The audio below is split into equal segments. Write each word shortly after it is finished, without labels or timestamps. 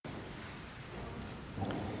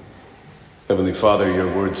Heavenly Father,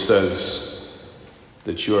 your word says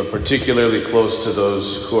that you are particularly close to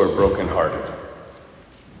those who are brokenhearted.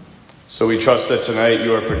 So we trust that tonight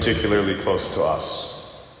you are particularly close to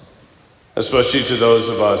us, especially to those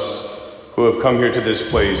of us who have come here to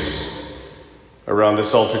this place around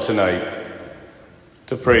this altar tonight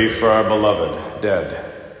to pray for our beloved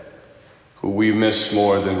dead, who we miss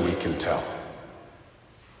more than we can tell.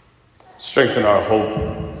 Strengthen our hope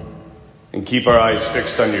and keep our eyes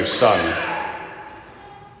fixed on your Son,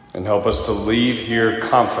 and help us to leave here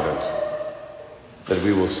confident that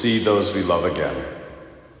we will see those we love again.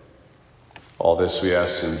 All this we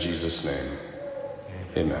ask in Jesus' name.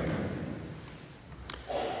 Amen.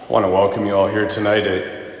 I want to welcome you all here tonight.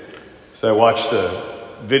 As I watch the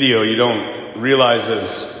video, you don't realize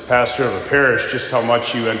as pastor of a parish just how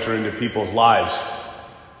much you enter into people's lives,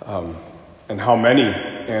 and how many,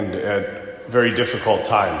 and at very difficult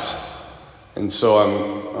times. And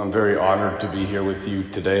so I'm very honored to be here with you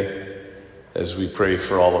today as we pray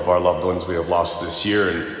for all of our loved ones we have lost this year.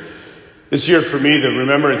 And this year for me, the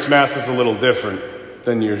Remembrance Mass is a little different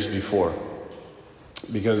than years before,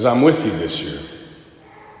 because I'm with you this year.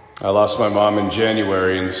 I lost my mom in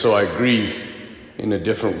January, and so I grieve in a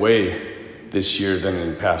different way this year than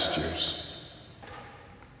in past years.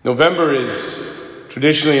 November is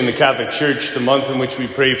traditionally in the Catholic Church the month in which we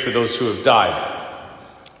pray for those who have died.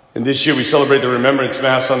 And this year we celebrate the Remembrance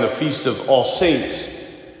Mass on the Feast of All Saints,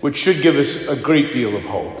 which should give us a great deal of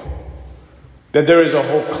hope. That there is a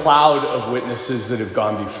whole cloud of witnesses that have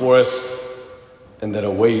gone before us and that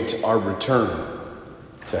await our return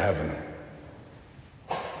to heaven.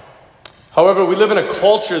 However, we live in a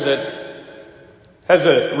culture that has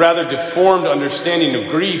a rather deformed understanding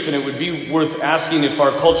of grief, and it would be worth asking if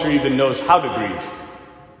our culture even knows how to grieve.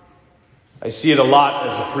 I see it a lot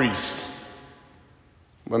as a priest.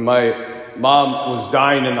 When my mom was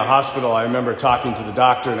dying in the hospital, I remember talking to the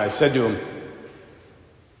doctor, and I said to him,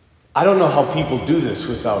 I don't know how people do this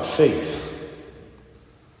without faith.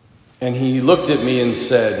 And he looked at me and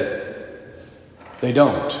said, they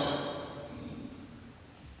don't.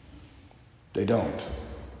 They don't.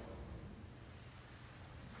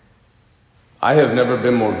 I have never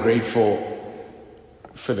been more grateful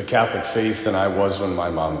for the Catholic faith than I was when my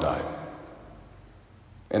mom died.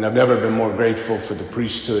 And I've never been more grateful for the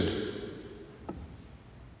priesthood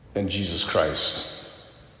and Jesus Christ.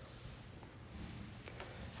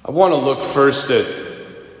 I want to look first at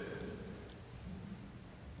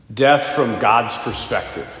death from God's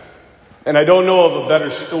perspective. And I don't know of a better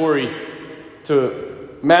story to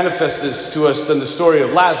manifest this to us than the story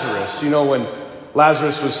of Lazarus. You know, when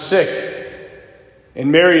Lazarus was sick,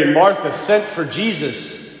 and Mary and Martha sent for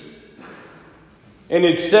Jesus, and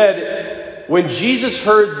it said, when Jesus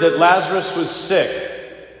heard that Lazarus was sick,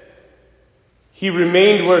 he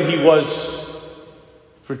remained where he was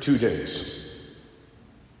for 2 days.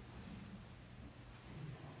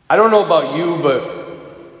 I don't know about you,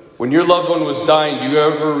 but when your loved one was dying, do you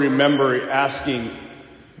ever remember asking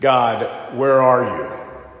God, where are you?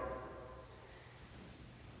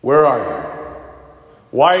 Where are you?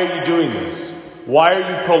 Why are you doing this? Why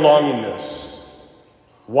are you prolonging this?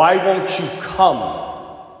 Why won't you come?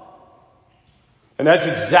 And that's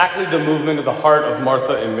exactly the movement of the heart of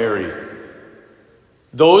Martha and Mary.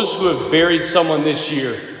 Those who have buried someone this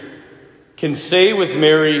year can say with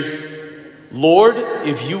Mary, Lord,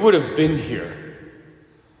 if you would have been here,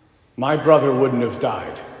 my brother wouldn't have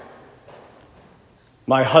died.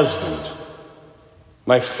 My husband,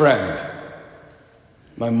 my friend,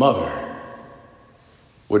 my mother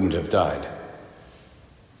wouldn't have died.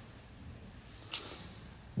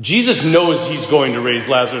 Jesus knows he's going to raise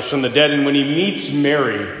Lazarus from the dead, and when he meets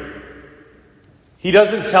Mary, he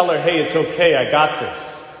doesn't tell her, hey, it's okay, I got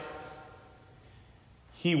this.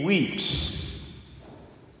 He weeps.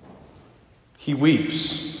 He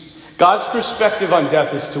weeps. God's perspective on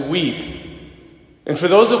death is to weep. And for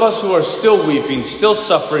those of us who are still weeping, still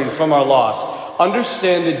suffering from our loss,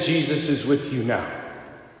 understand that Jesus is with you now,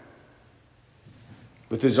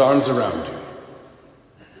 with his arms around you,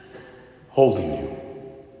 holding you.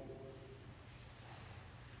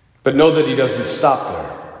 But know that he doesn't stop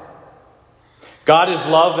there. God is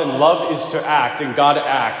love, and love is to act, and God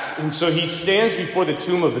acts. And so he stands before the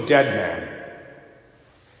tomb of a dead man.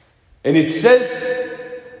 And it says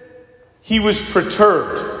he was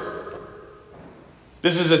perturbed.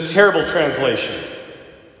 This is a terrible translation.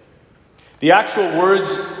 The actual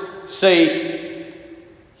words say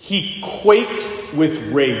he quaked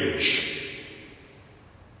with rage.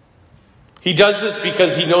 He does this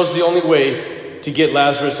because he knows the only way to get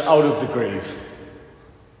Lazarus out of the grave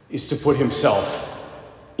is to put himself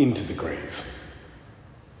into the grave.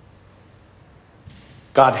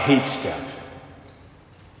 God hates death,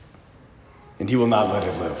 and he will not let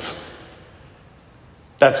it live.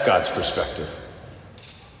 That's God's perspective.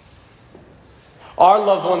 Our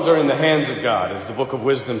loved ones are in the hands of God, as the Book of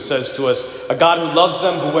Wisdom says to us, a God who loves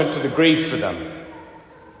them, who went to the grave for them,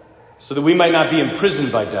 so that we might not be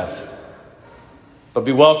imprisoned by death, but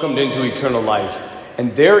be welcomed into eternal life.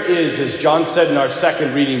 And there is, as John said in our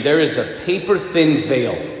second reading, there is a paper-thin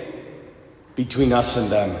veil between us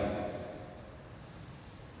and them.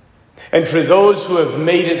 And for those who have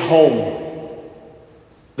made it home,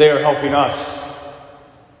 they are helping us.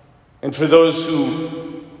 And for those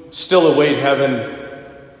who still await heaven,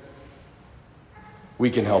 we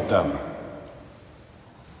can help them.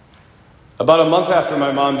 About a month after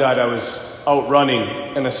my mom died, I was out running,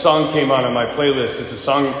 and a song came on my playlist. It's a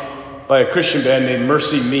song by a Christian band named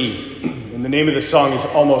Mercy Me, and the name of the song is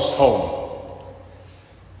Almost Home.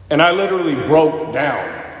 And I literally broke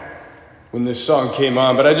down when this song came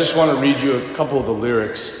on, but I just want to read you a couple of the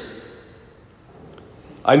lyrics.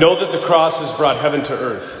 I know that the cross has brought heaven to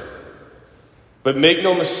earth, but make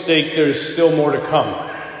no mistake, there is still more to come.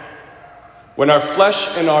 When our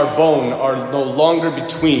flesh and our bone are no longer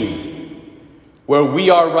between where we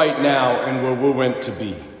are right now and where we're meant to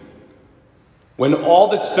be. When all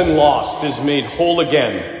that's been lost is made whole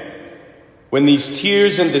again. When these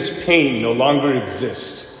tears and this pain no longer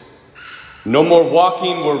exist. No more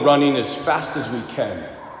walking, we're running as fast as we can.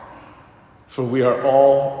 For we are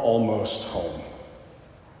all almost home.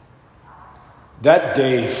 That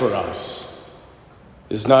day for us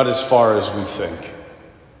is not as far as we think.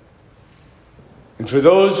 And for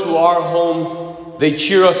those who are home, they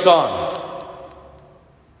cheer us on.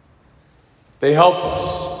 They help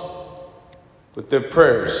us with their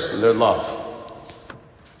prayers and their love.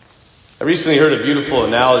 I recently heard a beautiful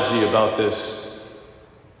analogy about this.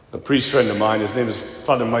 A priest friend of mine, his name is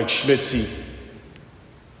Father Mike Schmitz, he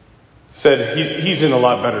said he's in a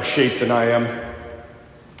lot better shape than I am.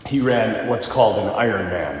 He ran what's called an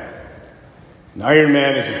Ironman. An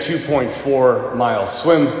Ironman is a 2.4 mile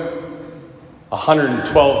swim, a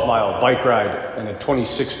 112 mile bike ride, and a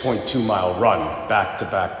 26.2 mile run, back to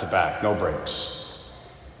back to back, no breaks.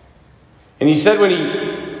 And he said when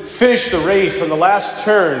he finished the race, on the last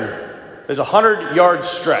turn, there's a 100-yard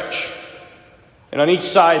stretch. And on each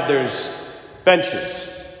side there's benches.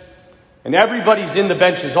 And everybody's in the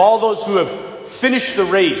benches. All those who have finished the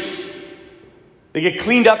race, they get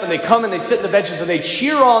cleaned up and they come and they sit in the benches and they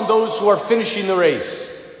cheer on those who are finishing the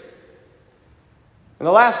race. And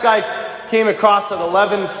the last guy came across at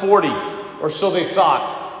 11:40, or so they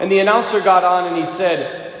thought. And the announcer got on and he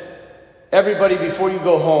said, everybody, before you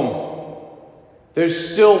go home,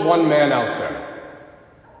 there's still one man out there.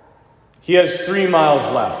 He has 3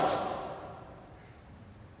 miles left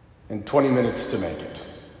and 20 minutes to make it.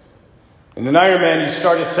 In an Ironman, you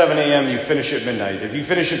start at 7 a.m., you finish at midnight. If you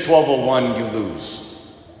finish at 12:01, you lose.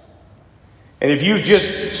 And if you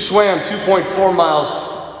just swam 2.4 miles,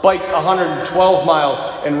 biked 112 miles,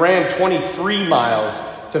 and ran 23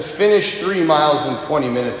 miles, to finish 3 miles in 20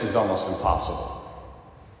 minutes is almost impossible.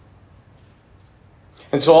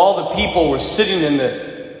 And so all the people were sitting in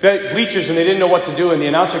the bleachers and they didn't know what to do, and the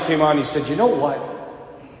announcer came on and he said, you know what?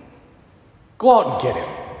 Go out and get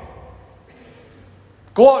him.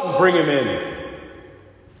 Go out and bring him in.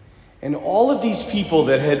 And all of these people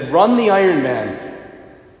that had run the Ironman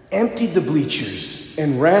emptied the bleachers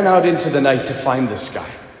and ran out into the night to find this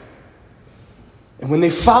guy. And when they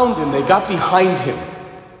found him, they got behind him.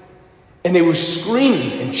 And they were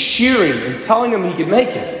screaming and cheering and telling him he could make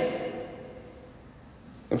it.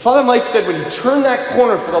 And Father Mike said when he turned that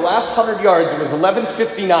corner for the last 100 yards, it was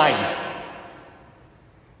 11:59.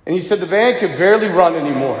 And he said the man could barely run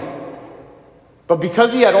anymore. But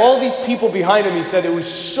because he had all these people behind him, he said it was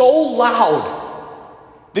so loud,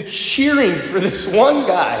 the cheering for this one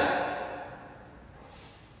guy.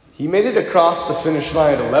 He made it across the finish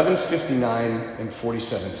line at 11:59 and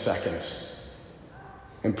 47 seconds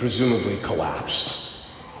and presumably collapsed.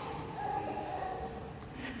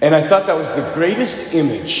 And I thought that was the greatest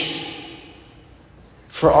image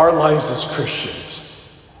for our lives as Christians.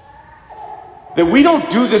 That we don't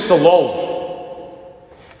do this alone.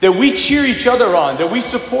 That we cheer each other on, that we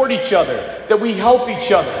support each other, that we help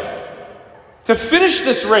each other to finish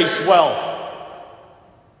this race well,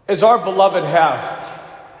 as our beloved have.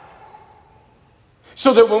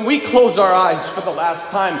 So that when we close our eyes for the last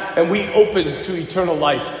time and we open to eternal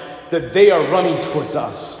life, that they are running towards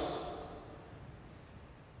us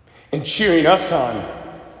and cheering us on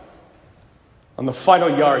the final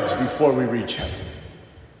yards before we reach heaven.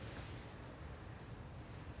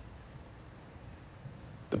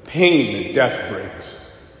 The pain that death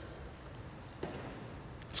brings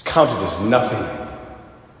count it as nothing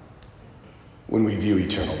when we view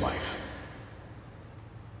eternal life.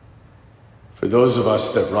 For those of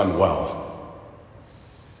us that run well,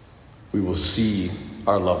 we will see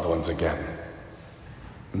our loved ones again.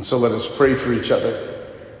 And so let us pray for each other.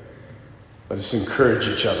 Let us encourage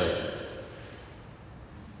each other.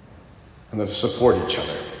 And let us support each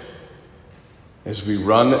other as we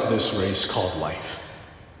run this race called life,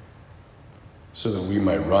 so that we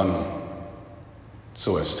might run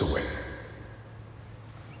so as to win.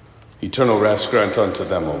 Eternal rest grant unto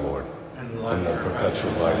them, O Lord, and the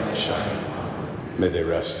perpetual light shine. May they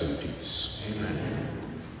rest in peace. Amen.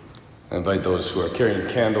 I invite those who are carrying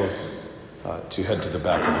candles to head to the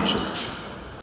back of the church.